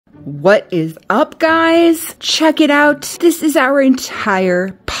What is up, guys? Check it out. This is our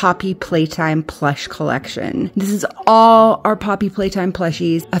entire Poppy Playtime plush collection. This is all our Poppy Playtime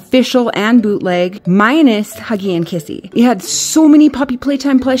plushies, official and bootleg, minus Huggy and Kissy. We had so many Poppy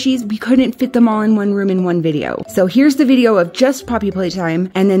Playtime plushies, we couldn't fit them all in one room in one video. So here's the video of just Poppy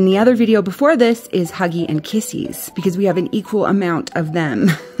Playtime, and then the other video before this is Huggy and Kissy's, because we have an equal amount of them,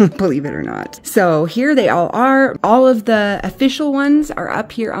 believe it or not. So here they all are. All of the official ones are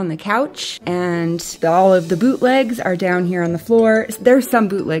up here on the couch, and all of the bootlegs are down here on the floor. There's some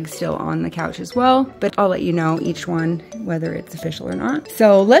bootlegs still on the couch as well, but I'll let you know each one whether it's official or not.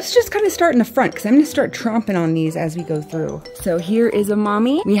 So let's just kind of start in the front, because I'm going to start tromping on these as we go through. So here is a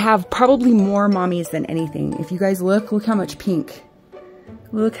mommy. We have probably more mommies than anything. If you guys look how much pink.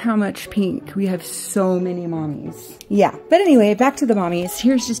 Look how much pink. We have so many mommies. Yeah, but anyway, back to the mommies.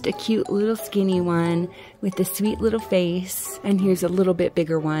 Here's just a cute little skinny one with the sweet little face. And here's a little bit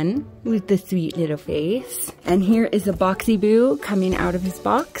bigger one with the sweet little face. And here is a Boxy Boo coming out of his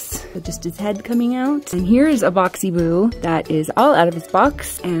box. So just his head coming out. And here is a Boxy Boo that is all out of his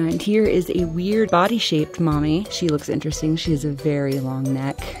box. And here is a weird body-shaped mommy. She looks interesting. She has a very long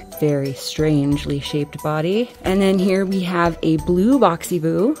neck. Very strangely shaped body. And then here we have a blue Boxy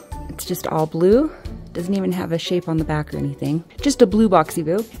Boo. It's just all blue. Doesn't even have a shape on the back or anything. Just a blue Boxy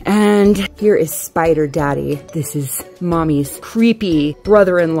Boo. And here is Spider Daddy. This is Mommy's creepy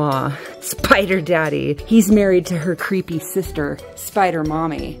brother-in-law, Spider Daddy. He's married to her creepy sister, Spider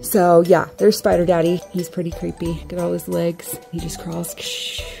Mommy. So yeah, there's Spider Daddy. He's pretty creepy. Look at all his legs. He just crawls.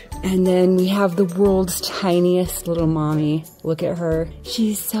 And then we have the world's tiniest little mommy. Look at her.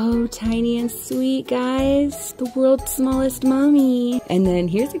 She's so tiny and sweet, guys. The world's smallest mommy. And then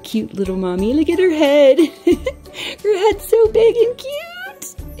here's a cute little mommy. Look at her head. Her head's so big and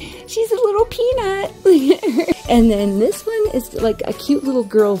cute. She's a little peanut. Look at her. And then this one is like a cute little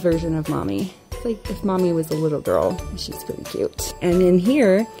girl version of mommy. Like if mommy was a little girl. She's pretty cute. And then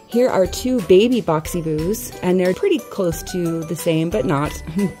here are two baby Boxy Boos, and they're pretty close to the same, but not.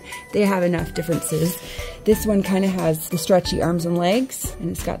 They have enough differences. This one kind of has the stretchy arms and legs,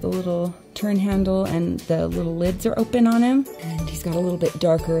 and it's got the little turn handle, and the little lids are open on him. And he's got a little bit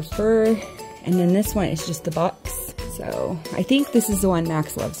darker fur. And then this one is just the box. So I think this is the one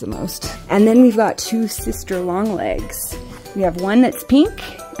Max loves the most. And then we've got two sister long legs. We have one that's pink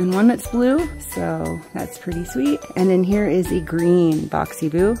and one that's blue, so that's pretty sweet. And then here is a green Boxy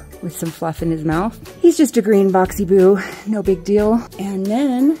Boo with some fluff in his mouth. He's just a green Boxy Boo, no big deal. And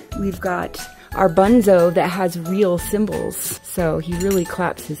then we've got our Bunzo that has real cymbals, so he really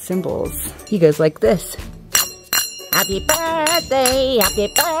claps his cymbals. He goes like this. Happy birthday,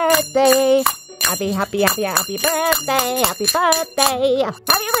 happy birthday. Happy, happy, happy, happy birthday, happy birthday.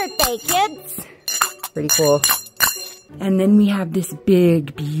 Happy birthday, kids. Pretty cool. And then we have this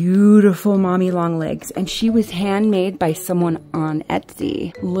big, beautiful mommy long legs, and she was handmade by someone on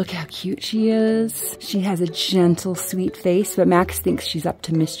Etsy. Look how cute she is. She has a gentle, sweet face, but Max thinks she's up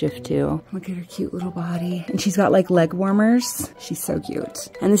to mischief too. Look at her cute little body. And she's got like leg warmers. She's so cute.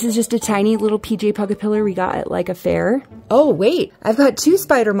 And this is just a tiny little PJ Pug-a-Piller we got at like a fair. Oh wait, I've got two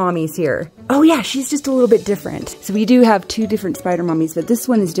spider mommies here. Oh yeah, she's just a little bit different. So we do have two different spider mommies, but this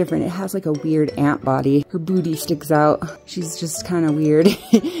one is different. It has like a weird ant body. Her booty sticks out. She's just kind of weird.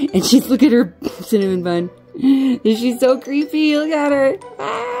 And she's, look at her cinnamon bun. She's so creepy, look at her.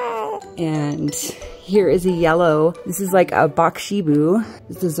 Ah. And here is a yellow, this is like a Boxy Boo.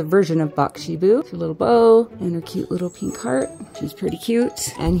 This is a version of Boxy Boo. Her little bow and her cute little pink heart. She's pretty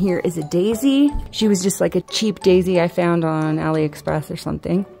cute. And here is a Daisy. She was just like a cheap Daisy I found on AliExpress or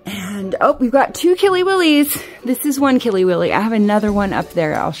something. And oh, we've got two Killy Willies. This is one Killy Willy. I have another one up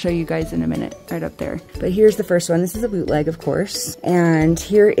there. I'll show you guys in a minute, right up there. But here's the first one. This is a bootleg, of course. And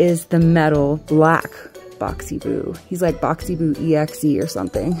here is the metal black Boxy Boo. He's like Boxy Boo EXE or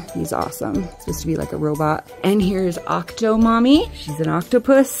something. He's awesome. It's supposed to be like a robot. And here's Octo Mommy. She's an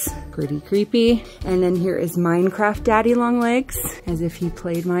octopus. Pretty creepy. And then here is Minecraft Daddy Long Legs. As if he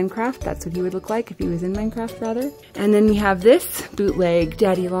played Minecraft. That's what he would look like if he was in Minecraft, rather. And then we have this bootleg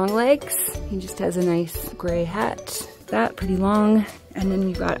Daddy Long Legs. He just has a nice gray hat. That pretty long. And then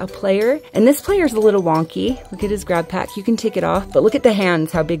we've got a player. And this player's a little wonky. Look at his grab pack. You can take it off, but look at the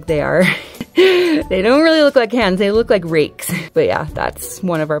hands, how big they are. They don't really look like hands, they look like rakes. But yeah, that's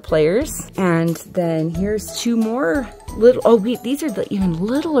one of our players. And then here's two more little, oh wait, these are the even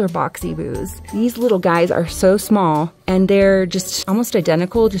littler Boxy Boos. These little guys are so small and they're just almost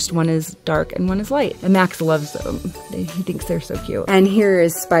identical, just one is dark and one is light. And Max loves them. He thinks they're so cute. And here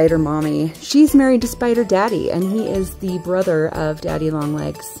is Spider Mommy. She's married to Spider Daddy and he is the brother of Daddy Long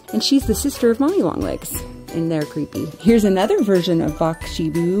Legs. And she's the sister of Mommy Long Legs. and they're creepy. Here's another version of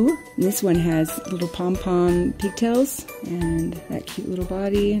Boxy Boo. This one has little pom-pom pigtails and that cute little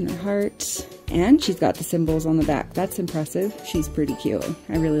body and her heart. And she's got the symbols on the back. That's impressive. She's pretty cute.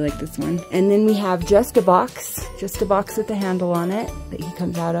 I really like this one. And then we have just a box with the handle on it that he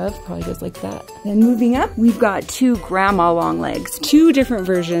comes out of. Probably goes like that. Then moving up, we've got two grandma long legs, two different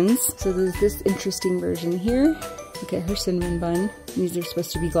versions. So there's this interesting version here. Look at her cinnamon bun. These are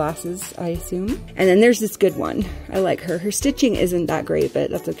supposed to be glasses, I assume. And then there's this good one. I like her. Her stitching isn't that great, but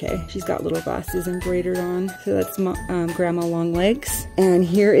that's okay. She's got little glasses embroidered on. So that's grandma long legs. And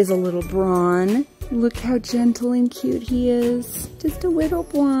here is a little Brawn. Look how gentle and cute he is. Just a little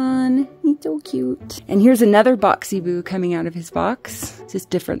one. He's so cute. And here's another Boxy Boo coming out of his box. Just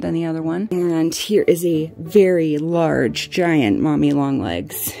different than the other one. And here is a very large, giant mommy long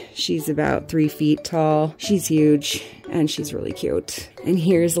legs. She's about 3 feet tall. She's huge and she's really cute. And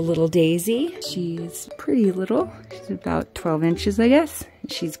here's a little Daisy. She's pretty little. She's about 12 inches, I guess.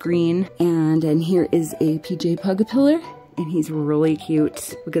 She's green. And then here is a PJ Pug-a-Piller. And he's really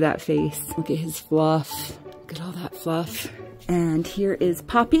cute. Look at that face. Look at his fluff. Look at all that fluff. And here is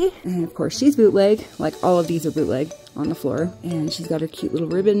Poppy. And of course she's bootleg. Like all of these are bootleg on the floor. And she's got her cute little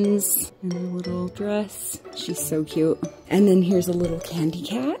ribbons and her little dress. She's so cute. And then here's a little candy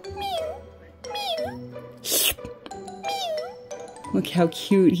cat. Look how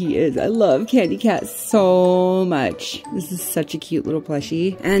cute he is. I love Candy Cat so much. This is such a cute little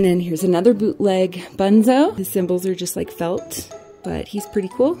plushie. And then here's another bootleg Bunzo. His symbols are just like felt, but he's pretty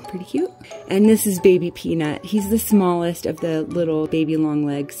cool, pretty cute. And this is Baby Peanut. He's the smallest of the little baby long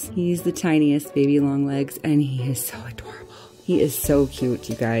legs. He's the tiniest baby long legs, and he is so adorable. He is so cute,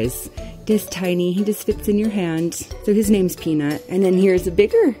 you guys. Just tiny, he just fits in your hand. So his name's Peanut. And then here's a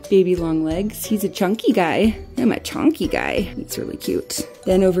bigger baby long legs. He's a chunky guy. I'm a chunky guy. He's really cute.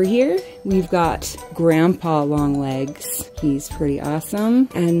 Then over here, we've got Grandpa long legs. He's pretty awesome.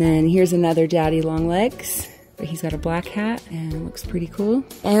 And then here's another daddy long legs. But he's got a black hat and it looks pretty cool.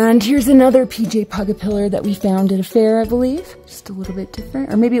 And here's another PJ Pug-a-Piller that we found at a fair, I believe. Just a little bit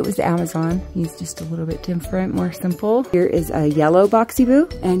different. Or maybe it was Amazon. He's just a little bit different, more simple. Here is a yellow Boxy Boo.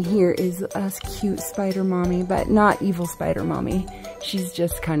 And here is a cute spider mommy, but not evil spider mommy. She's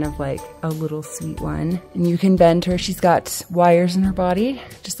just kind of like a little sweet one. And you can bend her. She's got wires in her body,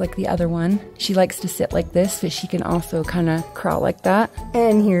 just like the other one. She likes to sit like this, but she can also kind of crawl like that.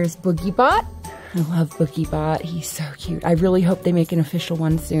 And here's Boogie Bot. I love Boogie Bot. He's so cute. I really hope they make an official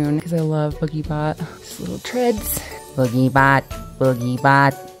one soon because I love Boogie Bot. Just little treads. Boogie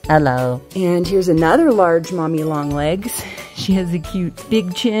Bot, hello. And here's another large mommy long legs. She has a cute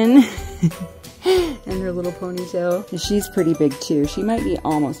big chin and her little ponytail. And she's pretty big too. She might be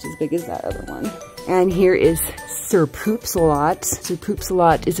almost as big as that other one. And here is Sir Poops-a-Lot. Sir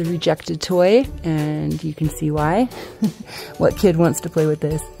Poops-a-Lot is a rejected toy, and you can see why. What kid wants to play with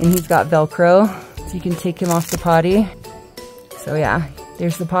this? And he's got Velcro, so you can take him off the potty. So yeah,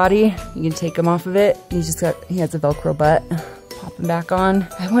 there's the potty. You can take him off of it. He has a Velcro butt. Pop him back on.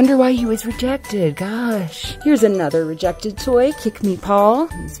 I wonder why he was rejected, gosh. Here's another rejected toy, Kick Me Paul.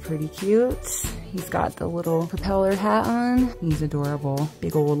 He's pretty cute. He's got the little propeller hat on. He's adorable,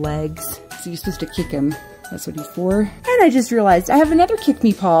 big old legs. So you're supposed to kick him. That's what he's for. And I just realized I have another Kick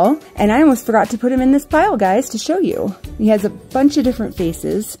Me Paul, and I almost forgot to put him in this pile, guys, to show you. He has a bunch of different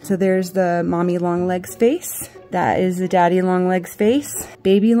faces. So there's the mommy long legs face. That is the daddy long legs face,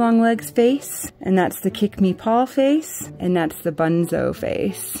 baby long legs face, and that's the Kick Me Paw face, and that's the Bunzo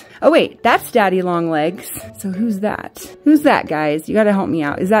face. Oh wait, that's daddy long legs. So who's that? Who's that, guys? You gotta help me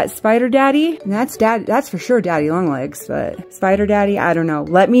out. Is that Spider Daddy? That's for sure daddy long legs, but Spider Daddy, I don't know.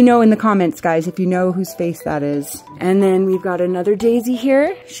 Let me know in the comments, guys, if you know whose face that is. And then we've got another Daisy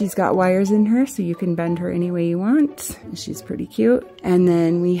here. She's got wires in her, so you can bend her any way you want. She's pretty cute. And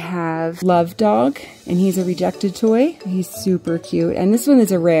then we have Love Dog, and he's a rejected toy. He's super cute. And this one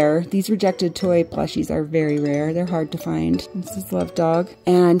is a rare. These rejected toy plushies are very rare. They're hard to find. This is Love Dog.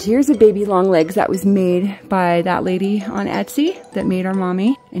 And here's a baby long legs that was made by that lady on Etsy that made our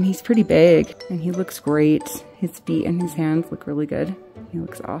mommy. And he's pretty big and he looks great. His feet and his hands look really good. He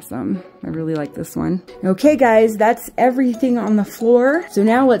looks awesome. I really like this one. Okay guys, that's everything on the floor. So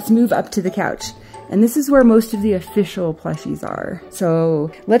now let's move up to the couch. And this is where most of the official plushies are.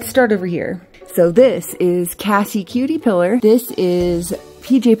 So let's start over here. So this is Cassie Cutie Pillar. This is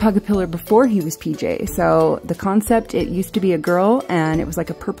PJ Pug-a-Piller before he was PJ. So the concept, it used to be a girl and it was like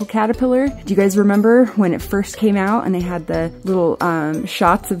a purple caterpillar. Do you guys remember when it first came out and they had the little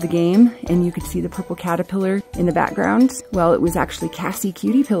shots of the game and you could see the purple caterpillar in the background? Well, it was actually Cassie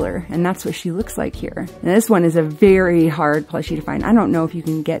Cutie-Piller, and that's what she looks like here. And this one is a very hard plushie to find. I don't know if you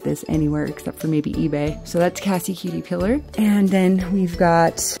can get this anywhere except for maybe eBay. So that's Cassie Cutie-Piller. And then we've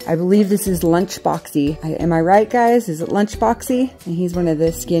got, I believe this is Lunchboxy. Am I right, guys? Is it Lunchboxy? And he's one of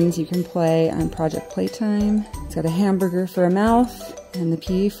the skins you can play on Project Playtime. It's got a hamburger for a mouth and the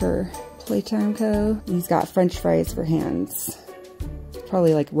P for Playtime Co. And he's got French fries for hands.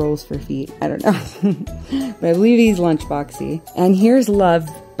 Probably like rolls for feet. I don't know. But I believe he's Lunchboxy. And here's Love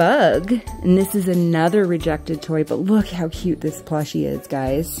Bug. And this is another rejected toy, but look how cute this plushie is,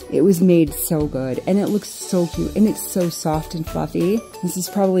 guys. It was made so good and it looks so cute and it's so soft and fluffy. This is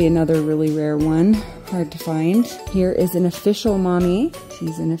probably another really rare one. Hard to find. Here is an official mommy.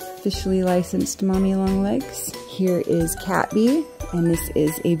 She's an officially licensed mommy long legs. Here is Catbee, and this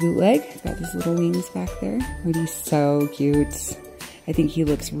is a bootleg. It's got his little wings back there. But he's so cute. I think he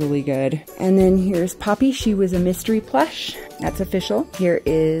looks really good. And then here's Poppy. She was a mystery plush. That's official. Here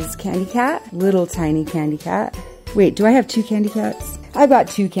is Candy Cat, little tiny Candy Cat. Wait, do I have 2 Candy Cats? I've got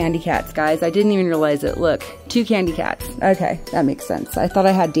 2 Candy Cats, guys. I didn't even realize it. Look, 2 Candy Cats. Okay, that makes sense. I thought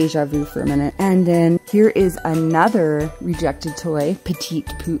I had deja vu for a minute. And then here is another rejected toy, Petite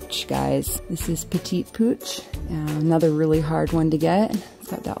Pooch, guys. This is Petite Pooch. Another really hard one to get.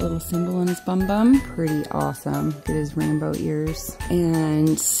 Got that little symbol on his bum bum. Pretty awesome. Look at his rainbow ears.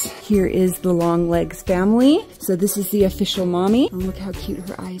 And here is the Long Legs family. So this is the official mommy. And look how cute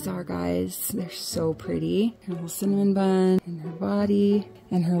her eyes are, guys. They're so pretty. Her little cinnamon bun and her body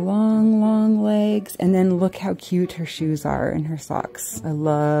and her long legs. And then look how cute her shoes are and her socks. I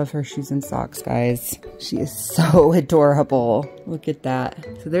love her shoes and socks, guys. She is so adorable. Look at that.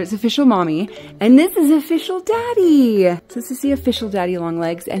 So there's official mommy. And this is official daddy. So this is the official daddy long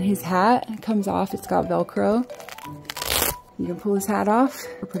legs, and his hat comes off. It's got Velcro. You can pull his hat off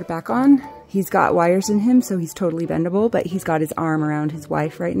or put it back on. He's got wires in him, so he's totally bendable, but he's got his arm around his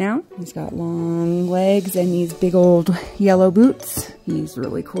wife right now. He's got long legs and these big old yellow boots. He's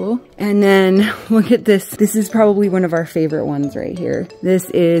really cool. And then look at this. This is probably one of our favorite ones right here. This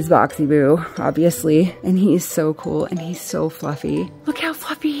is Boxy Boo, obviously, and he's so cool and he's so fluffy. Look how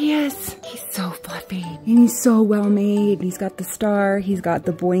fluffy he is. He's so fluffy and he's so well made. He's got the star. He's got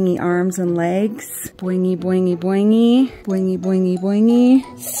the boingy arms and legs. Boingy, boingy, boingy. Boingy, boingy,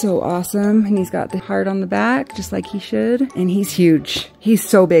 boingy. So awesome. And he's got the heart on the back, just like he should. And he's huge. He's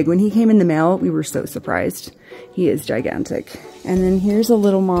so big. When he came in the mail, we were so surprised. He is gigantic. And then here's a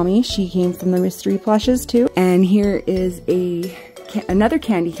little mommy. She came from the mystery plushes too. And here is another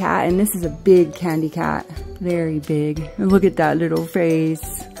Candy Cat, and this is a big Candy Cat. Very big. And look at that little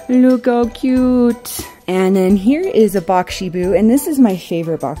face. Look how cute. And then here is a Boxy Boo, and this is my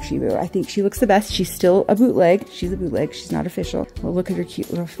favorite Boxy Boo. I think she looks the best. She's still a bootleg. She's a bootleg. She's not official. Well, look at her cute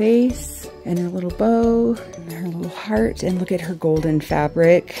little face and her little bow and her little heart, and look at her golden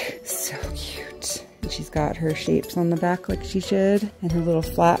fabric. So cute. And she's got her shapes on the back like she should, and her little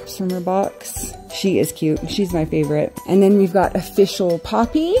flaps from her box. She is cute. She's my favorite. And then we've got official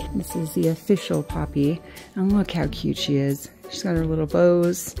Poppy. This is the official Poppy. And look how cute she is. She's got her little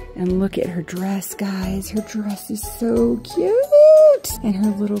bows. And look at her dress, guys. Her dress is so cute. And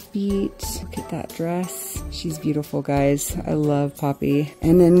her little feet. Look at that dress. She's beautiful, guys. I love Poppy.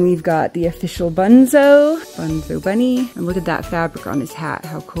 And then we've got the official Bunzo. Bunzo Bunny. And look at that fabric on his hat.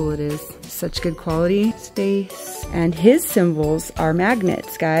 How cool it is. Such good quality. His face. And his symbols are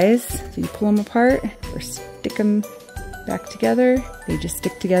magnets, guys. So you pull them apart or stick them back together. They just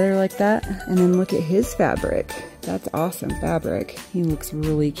stick together like that. And then look at his fabric. That's awesome fabric. He looks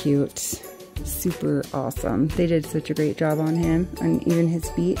really cute. Super awesome. They did such a great job on him and even his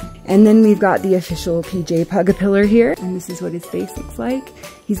feet. And then we've got the official PJ Pug-a-Piller here. And this is what his face looks like.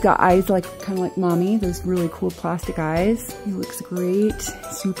 He's got eyes like kind of like mommy, those really cool plastic eyes. He looks great.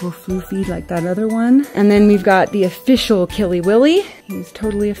 Super floofy like that other one. And then we've got the official Killy Willy. He's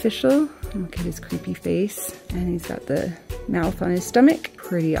totally official. Look at his creepy face. And he's got the mouth on his stomach.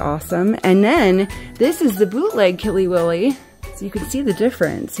 Pretty awesome. And then this is the bootleg Killy Willy. So you can see the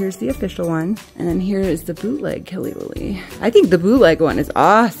difference. Here's the official one. And then here is the bootleg Killy Willy. I think the bootleg one is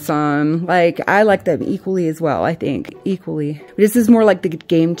awesome. Like, I like them equally as well, I think. Equally. This is more like the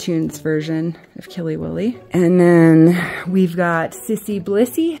Game Tunes version of Killy Willy. And then we've got Sissy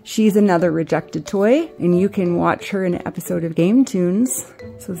Blissy. She's another rejected toy. And you can watch her in an episode of Game Tunes.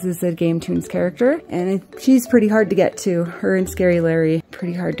 So this is a Game Tunes character. And she's pretty hard to get to. Her and Scary Larry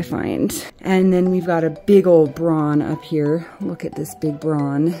Pretty hard to find. And then we've got a big old brawn up here. Look at this big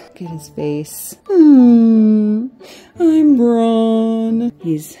brawn. Look at his face. I'm Brawn.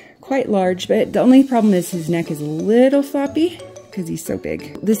 He's quite large, but the only problem is his neck is a little floppy because he's so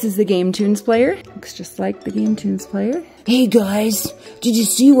big. This is the Game Tunes player. Looks just like the Game Tunes player. Hey guys, did you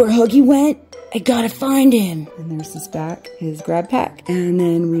see where Huggy went? I gotta find him. And there's his back, his grab pack. And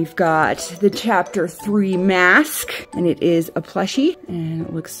then we've got the Chapter 3 mask, and it is a plushie, and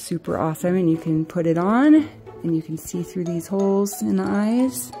it looks super awesome, and you can put it on, and you can see through these holes in the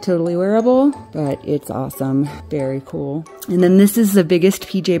eyes. Totally wearable, but it's awesome. Very cool. And then this is the biggest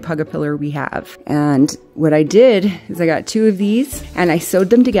PJ Pug-a-Piller we have. And what I did is I got 2 of these and I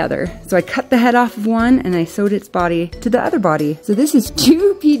sewed them together. So I cut the head off of one and I sewed its body to the other body. So this is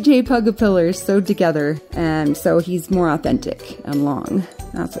 2 PJ Pug-a-Pillers sewed together. And so he's more authentic and long.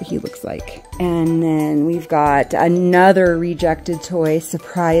 That's what he looks like. And then we've got another rejected toy,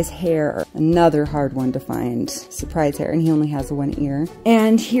 Surprise Hair. Another hard one to find. Surprise Hair, and he only has 1 ear.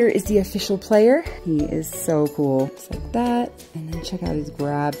 And here is the official player. He is so cool. Just like that. And then check out his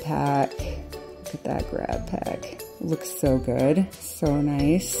grab pack. Look at that grab pack. Looks so good. So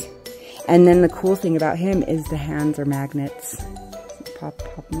nice. And then the cool thing about him is the hands are magnets. So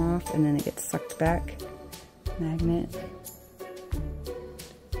pop them off, and then it gets sucked back. Magnet.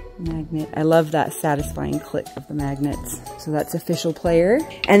 I love that satisfying click of the magnets. So that's official player.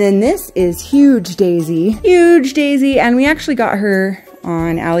 And then this is Huge Daisy. Huge Daisy, and we actually got her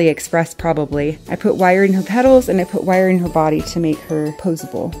on AliExpress probably. I put wire in her petals and I put wire in her body to make her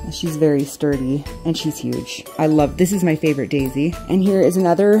posable. She's very sturdy and she's huge. I love, this is my favorite Daisy. And here is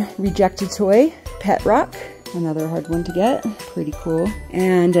another rejected toy, Pet Rock. Another hard one to get, pretty cool.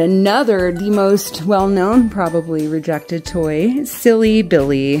 And another, the most well-known, probably rejected toy, Silly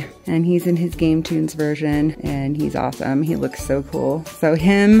Billy. And he's in his Game Tunes version, and he's awesome. He looks so cool. So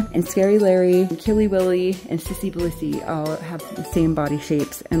him and Scary Larry, and Killy Willy, and Sissy Blissy all have the same body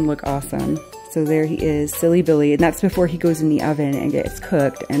shapes and look awesome. So there he is, Silly Billy, and that's before he goes in the oven and gets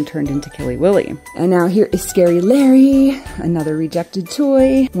cooked and turned into Killy Willy. And now here is Scary Larry, another rejected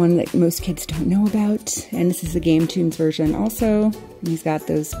toy, one that most kids don't know about. And this is the Game Tunes version also. And he's got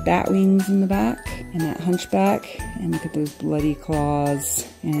those bat wings in the back and that hunchback. And look at those bloody claws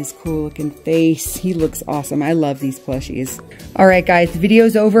and his cool looking face. He looks awesome. I love these plushies. All right, guys, the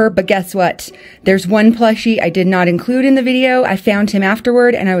video's over, but guess what? There's one plushie I did not include in the video. I found him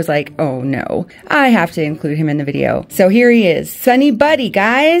afterward and I was like, oh no, I have to include him in the video. So here he is, Sunny Buddy,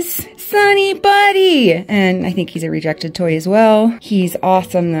 guys. Sunny Buddy. And I think he's a rejected toy as well. He's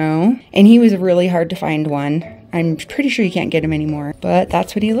awesome though. And he was really hard to find one. I'm pretty sure you can't get him anymore, but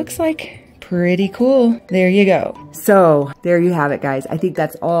that's what he looks like. Pretty cool. There you go. So there you have it, guys. I think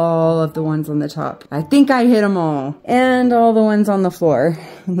that's all of the ones on the top. I think I hit them all. And all the ones on the floor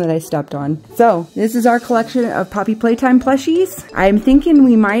that I stepped on. So this is our collection of Poppy Playtime plushies. I'm thinking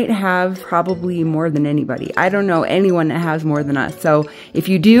we might have probably more than anybody. I don't know anyone that has more than us. So if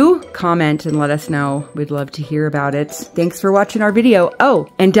you do, comment and let us know. We'd love to hear about it. Thanks for watching our video. Oh,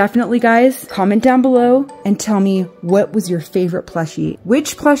 and definitely, guys, comment down below and tell me what was your favorite plushie.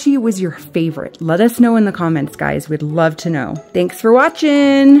 Which plushie was your favorite? Let us know in the comments, guys. We'd love to know. Thanks for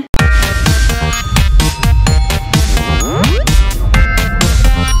watching.